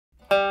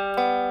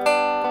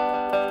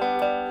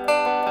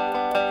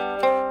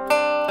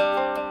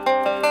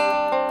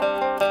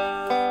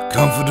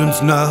confidence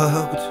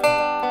knocked,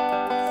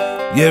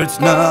 yeah, it's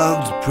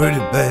knocked pretty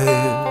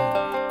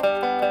bad.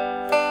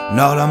 And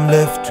all I'm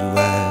left to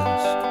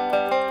ask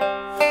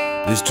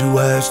is to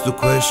ask the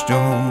question,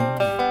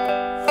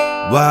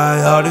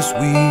 why all this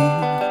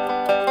week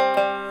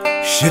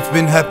shit's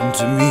been happening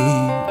to me?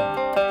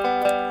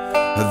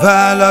 Have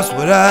I lost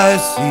what I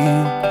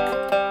seek?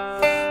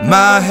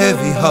 My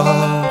heavy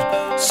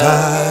heart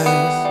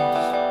sighs,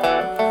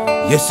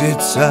 yes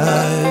it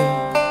sighs.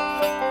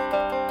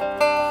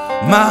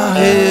 My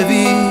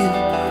heavy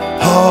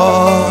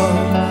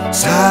heart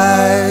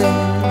sighs.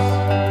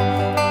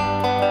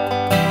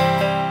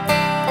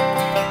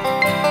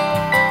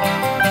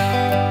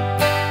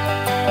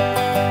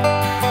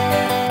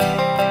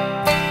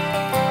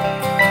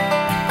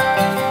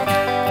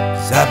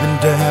 I've been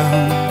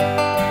down,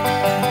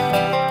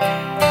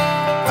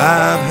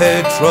 I've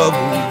had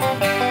trouble,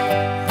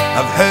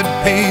 I've had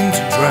pain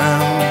to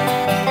drown.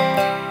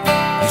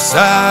 Yes,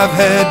 I've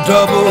had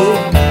double,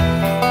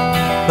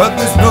 but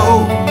there's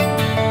no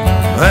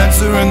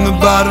answer in the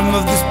bottom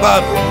of this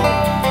bottle.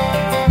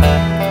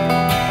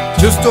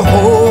 Just a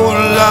whole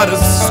lot of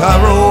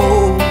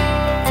sorrow,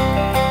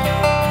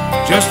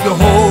 just a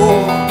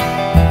whole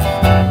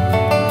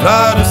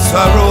lot of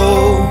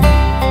sorrow.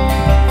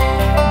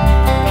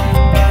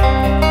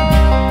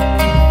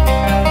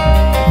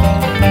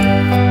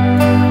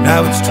 Now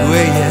it's 2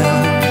 a.m.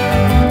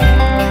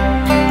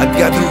 I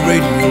got the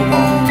radio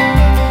on.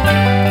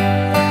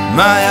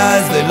 My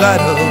eyes, they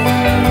light up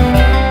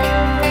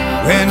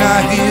when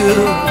I hear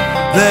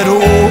that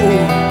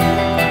old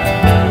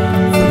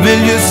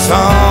familiar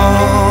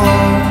song.